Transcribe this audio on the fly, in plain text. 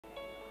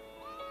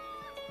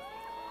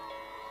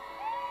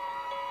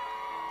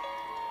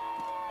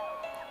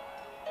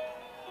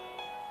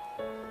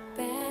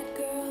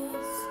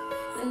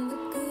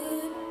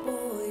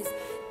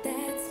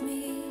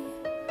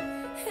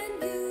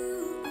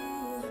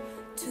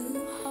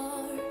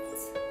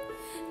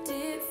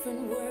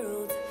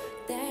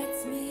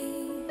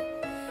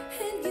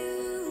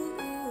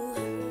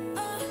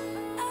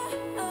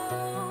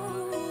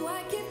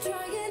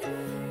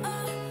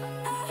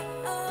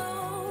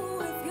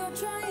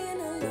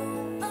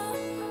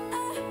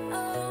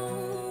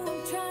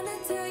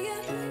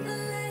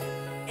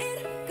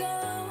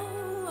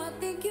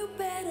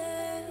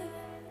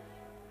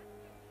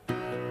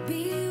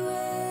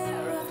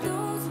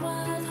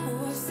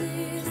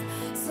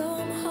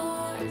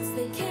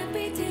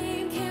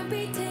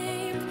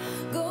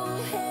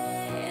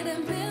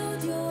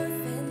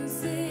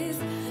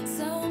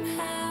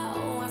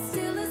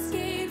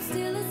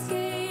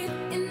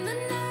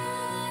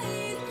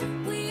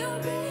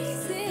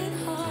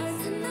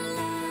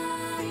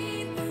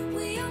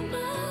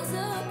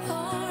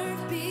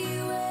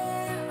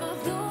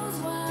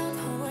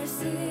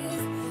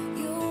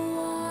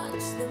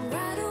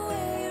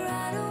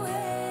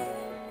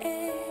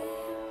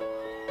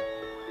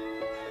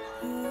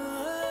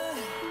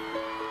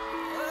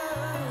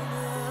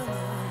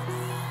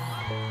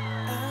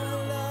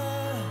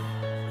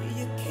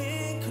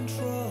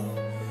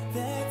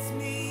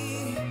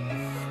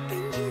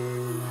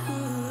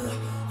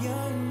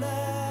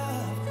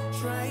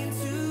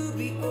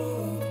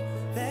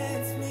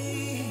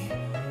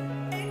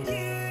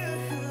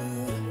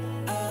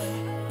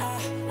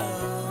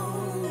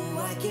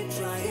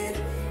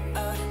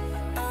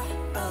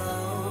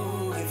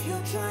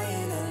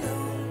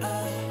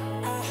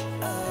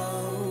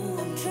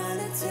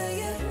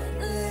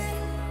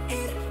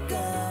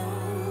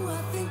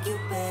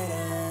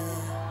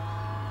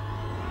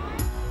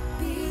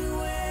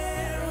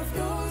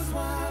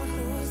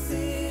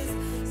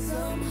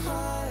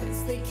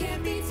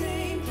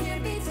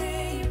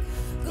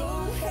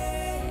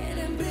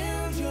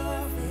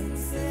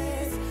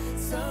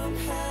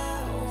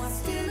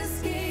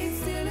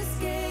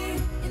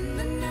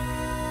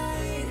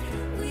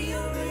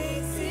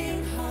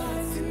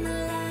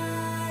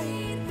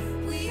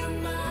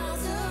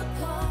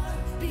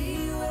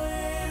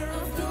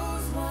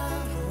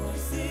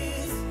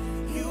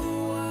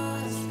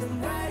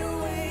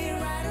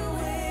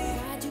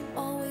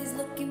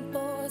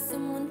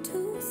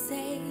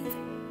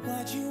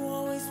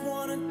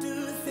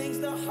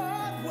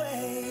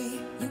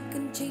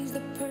can change the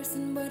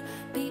person, but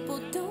people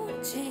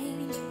don't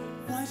change.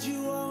 Why'd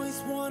you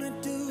always wanna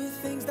do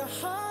things the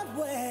hard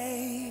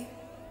way?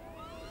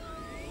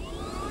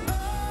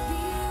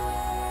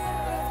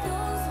 Beware of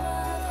those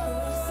wild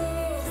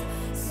horses.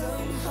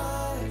 Some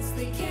hearts,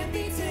 they can't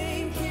be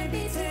tamed, can't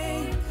be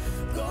tamed.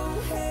 Go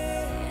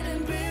ahead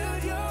and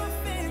build your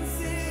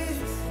fences.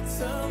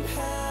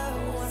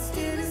 Somehow I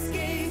still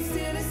escape,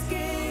 still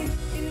escape.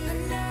 In the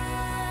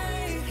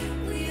night,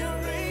 we are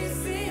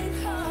racing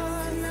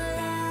hearts. In the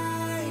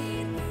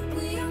light,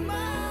 we are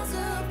miles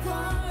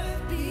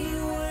apart.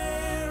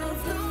 Beware of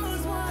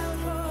those wild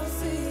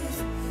horses.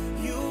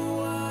 You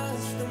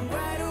watch them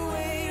right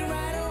away,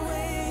 right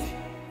away.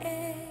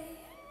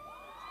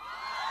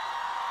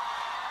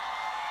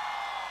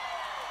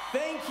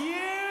 Thank you,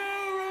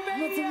 Romania!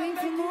 Mulțumim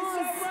Thank you frumos!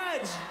 so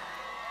much!